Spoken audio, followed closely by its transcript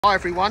Hi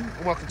everyone,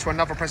 and welcome to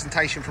another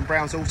presentation from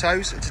Brown's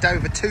Autos. Today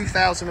with a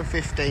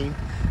 2015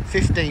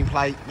 15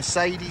 plate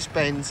Mercedes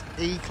Benz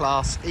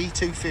E-Class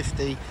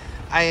E250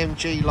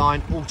 AMG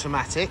line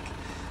automatic.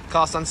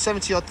 Car's done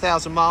 70 odd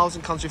thousand miles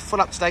and comes with full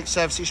up-to-date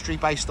service history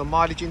based on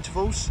mileage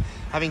intervals,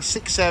 having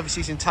 6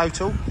 services in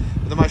total,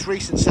 with the most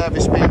recent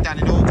service being done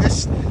in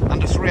August,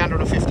 under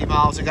 350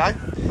 miles ago.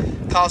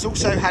 Car's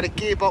also had a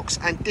gearbox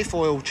and diff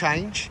oil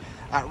change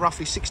at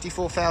roughly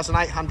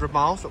 64,800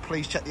 miles, but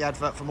please check the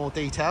advert for more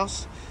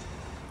details.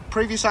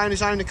 Previous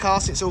owners owned the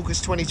car since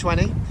August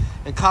 2020,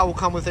 and car will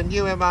come with a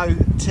new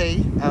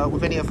MOT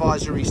with any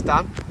advisories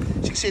done.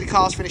 As you can see, the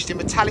car's finished in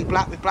metallic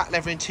black with black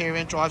leather interior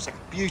and drives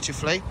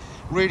beautifully.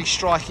 Really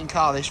striking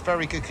car, this,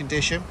 very good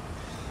condition.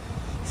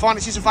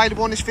 Finance is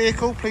available on this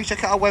vehicle. Please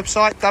check out our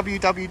website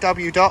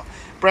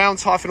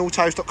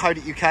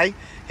www.browns-autos.co.uk.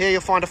 Here you'll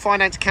find a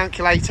finance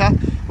calculator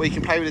where you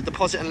can pay with a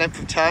deposit and length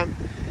of term.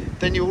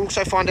 Then you'll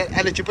also find an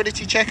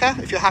eligibility checker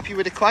if you're happy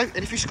with the quote,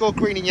 and if you score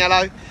green and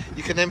yellow,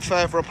 you can then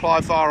further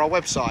apply via our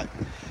website.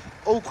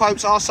 All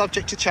quotes are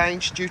subject to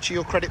change due to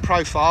your credit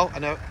profile,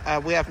 and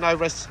we have no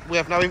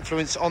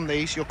influence on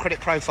these. Your credit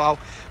profile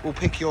will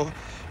pick your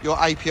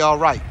APR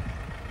rate.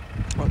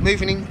 Right,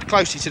 moving in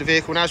closely to the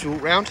vehicle now as we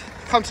walk round.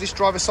 Come to this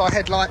driver's side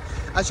headlight.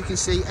 As you can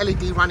see,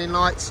 LED running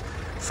lights,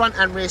 front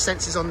and rear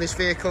sensors on this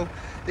vehicle.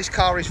 This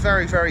car is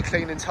very, very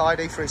clean and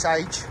tidy for its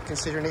age,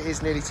 considering it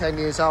is nearly 10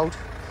 years old.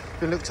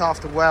 Been looked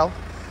after well.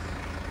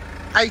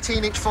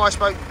 18-inch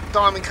 5-spoke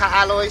diamond cut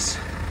alloys,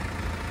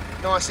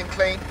 nice and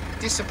clean.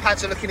 Disc and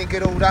pads are looking in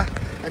good order,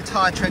 and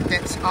tyre tread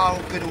depths are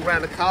all good all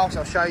round the car, so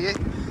I'll show you.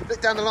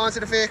 Look down the lines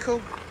of the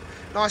vehicle,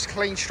 nice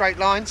clean straight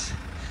lines.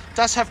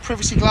 Does have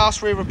privacy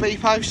glass rear of B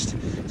post,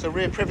 so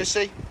rear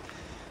privacy.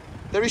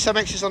 There is some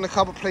extras on the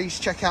car, but please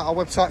check out our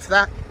website for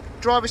that.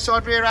 Driver's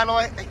side rear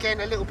alloy,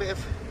 again a little bit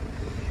of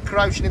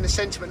corrosion in the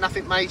centre, but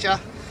nothing major.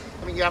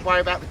 I mean, you have to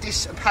worry about the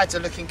discs and pads are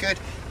looking good.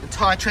 The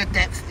tyre tread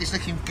depth is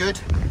looking good.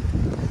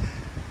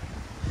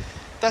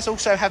 Does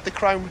also have the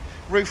chrome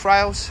roof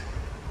rails.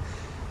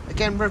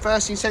 Again,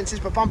 reversing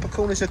sensors, but bumper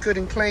corners are good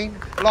and clean.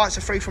 Lights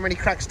are free from any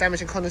cracks,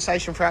 damage and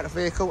condensation throughout the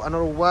vehicle and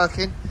are all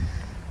working.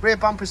 Rear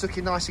bumper's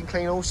looking nice and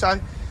clean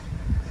also,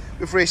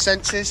 with rear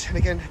sensors. And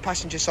again,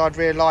 passenger side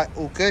rear light,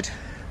 all good.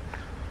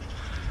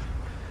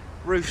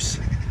 Roof's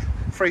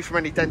free from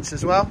any dents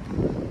as well.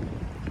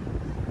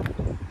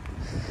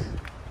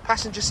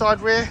 Passenger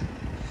side rear,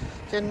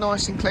 again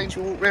nice and clean to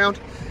walk round.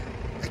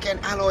 Again,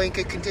 alloy in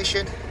good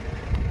condition,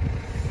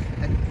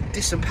 and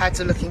disc and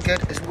pads are looking good,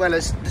 as well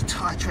as the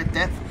tyre tread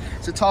depth.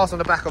 So tyres on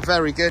the back are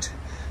very good.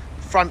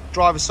 Front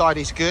driver's side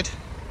is good.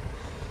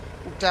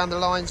 Walk down the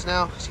lines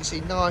now, as you can see,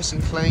 nice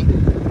and clean.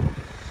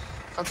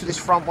 Come to this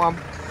front one,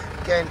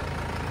 again,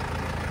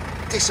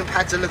 disc and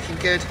pads are looking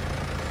good.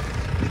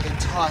 Again,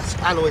 tyres,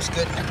 alloy is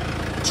good,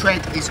 and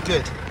tread is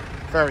good,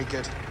 very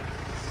good.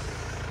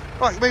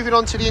 Right, moving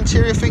on to the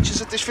interior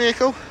features of this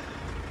vehicle.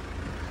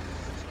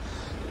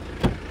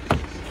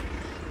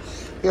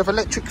 We have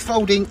electric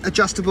folding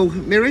adjustable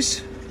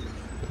mirrors,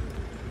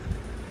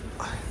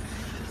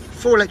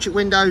 4 electric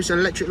windows, and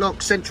electric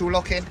lock, central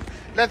locking,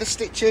 leather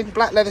stitching,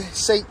 black leather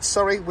seats,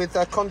 with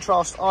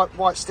contrast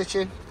white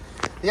stitching.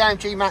 The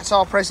AMG mats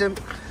are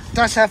present.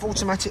 Does have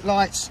automatic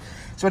lights,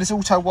 as well as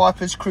auto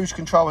wipers, cruise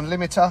control and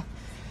limiter.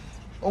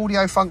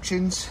 Audio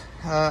functions,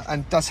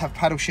 and does have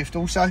paddle shift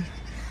also.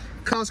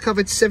 Car's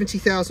covered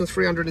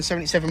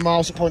 70,377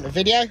 miles at point of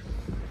video.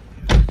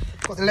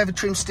 Got the leather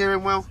trim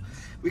steering wheel.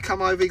 We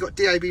come over, you've got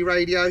DAB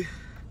radio,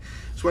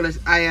 as well as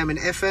AM and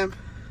FM,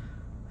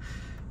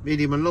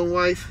 medium and long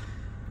wave.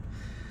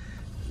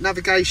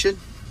 Navigation,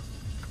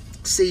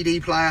 CD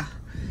player,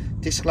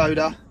 disc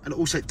loader, and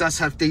also it does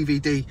have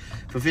DVD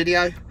for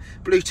video.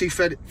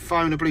 Bluetooth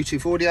phone and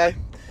Bluetooth audio.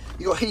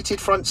 You've got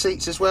heated front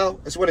seats as well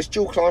as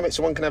dual climate,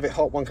 so one can have it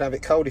hot, one can have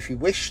it cold if you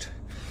wished.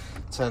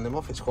 Turn them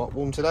off, it's quite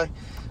warm today.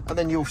 And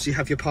then you obviously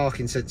have your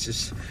parking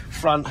sensors,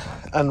 front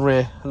and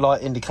rear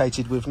light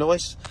indicated with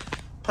noise.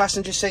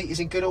 Passenger seat is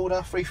in good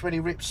order, free from any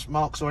rips,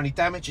 marks or any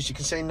damage. As you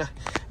can see, in the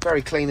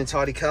very clean and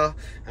tidy car,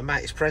 and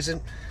mat is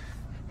present.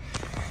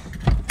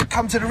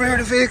 Come to the rear of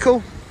the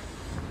vehicle.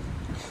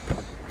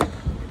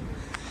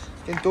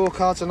 Again, door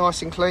cards are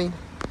nice and clean,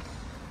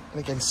 and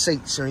again,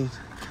 seats are in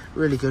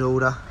really good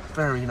order,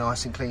 very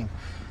nice and clean.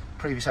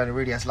 Previous owner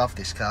really has loved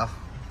this car.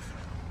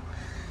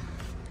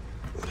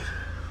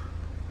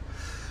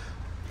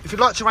 If you'd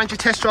like to arrange a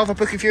test drive or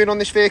book a viewing on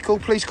this vehicle,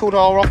 please call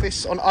our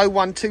office on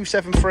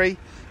 01273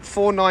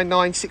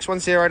 499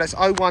 610. That's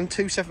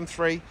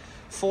 01273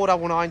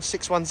 499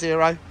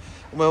 610.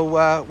 And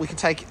we can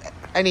take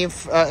any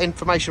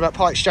information about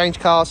part exchange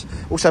cars,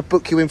 also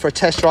book you in for a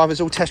test drive, as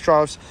all test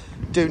drives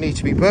do need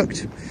to be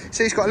booked.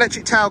 So it's got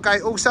electric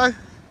tailgate also.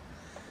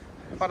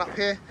 One up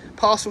here,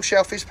 parcel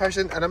shelf is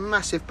present, and a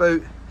massive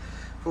boot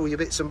for all your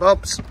bits and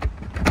bobs.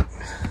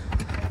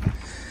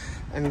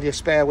 And your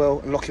spare wheel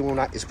and locking wheel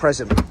nut is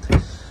present.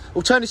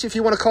 Alternatively, if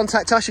you want to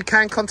contact us, you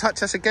can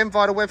contact us again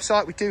via the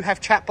website. We do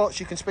have chat bots,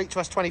 you can speak to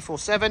us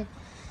 24/7.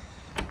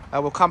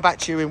 We'll come back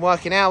to you in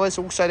working hours.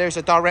 Also, there is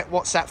a direct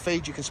WhatsApp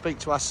feed. You can speak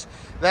to us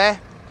there.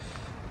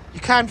 You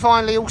can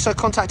finally also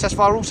contact us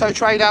via Auto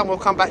Trader, and we'll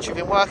come back to you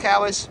within work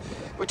hours.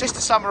 But just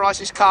to summarise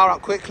this car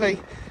up quickly,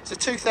 it's a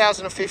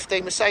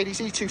 2015 Mercedes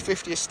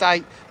E250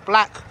 estate,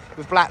 black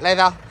with black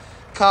leather.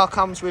 Car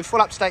comes with full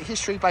up-to-date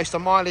history based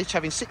on mileage,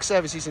 having 6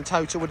 services in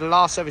total, with the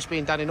last service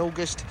being done in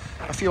August,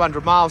 a few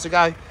hundred miles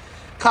ago.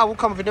 Car will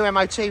come with a new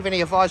MOT if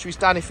any advisory is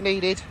done if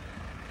needed.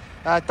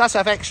 Does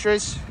have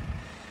extras.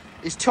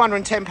 It's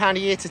 £210 a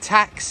year to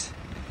tax,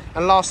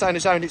 and last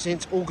owner's owned it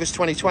since August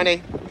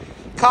 2020.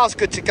 Car's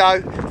good to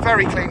go,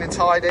 very clean and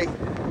tidy.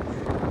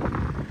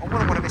 I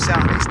wouldn't want to miss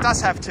out on this.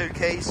 Does have 2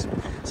 keys.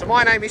 So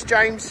my name is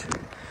James.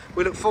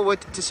 We look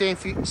forward to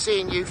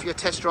seeing you for your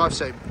test drive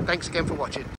soon. Thanks again for watching.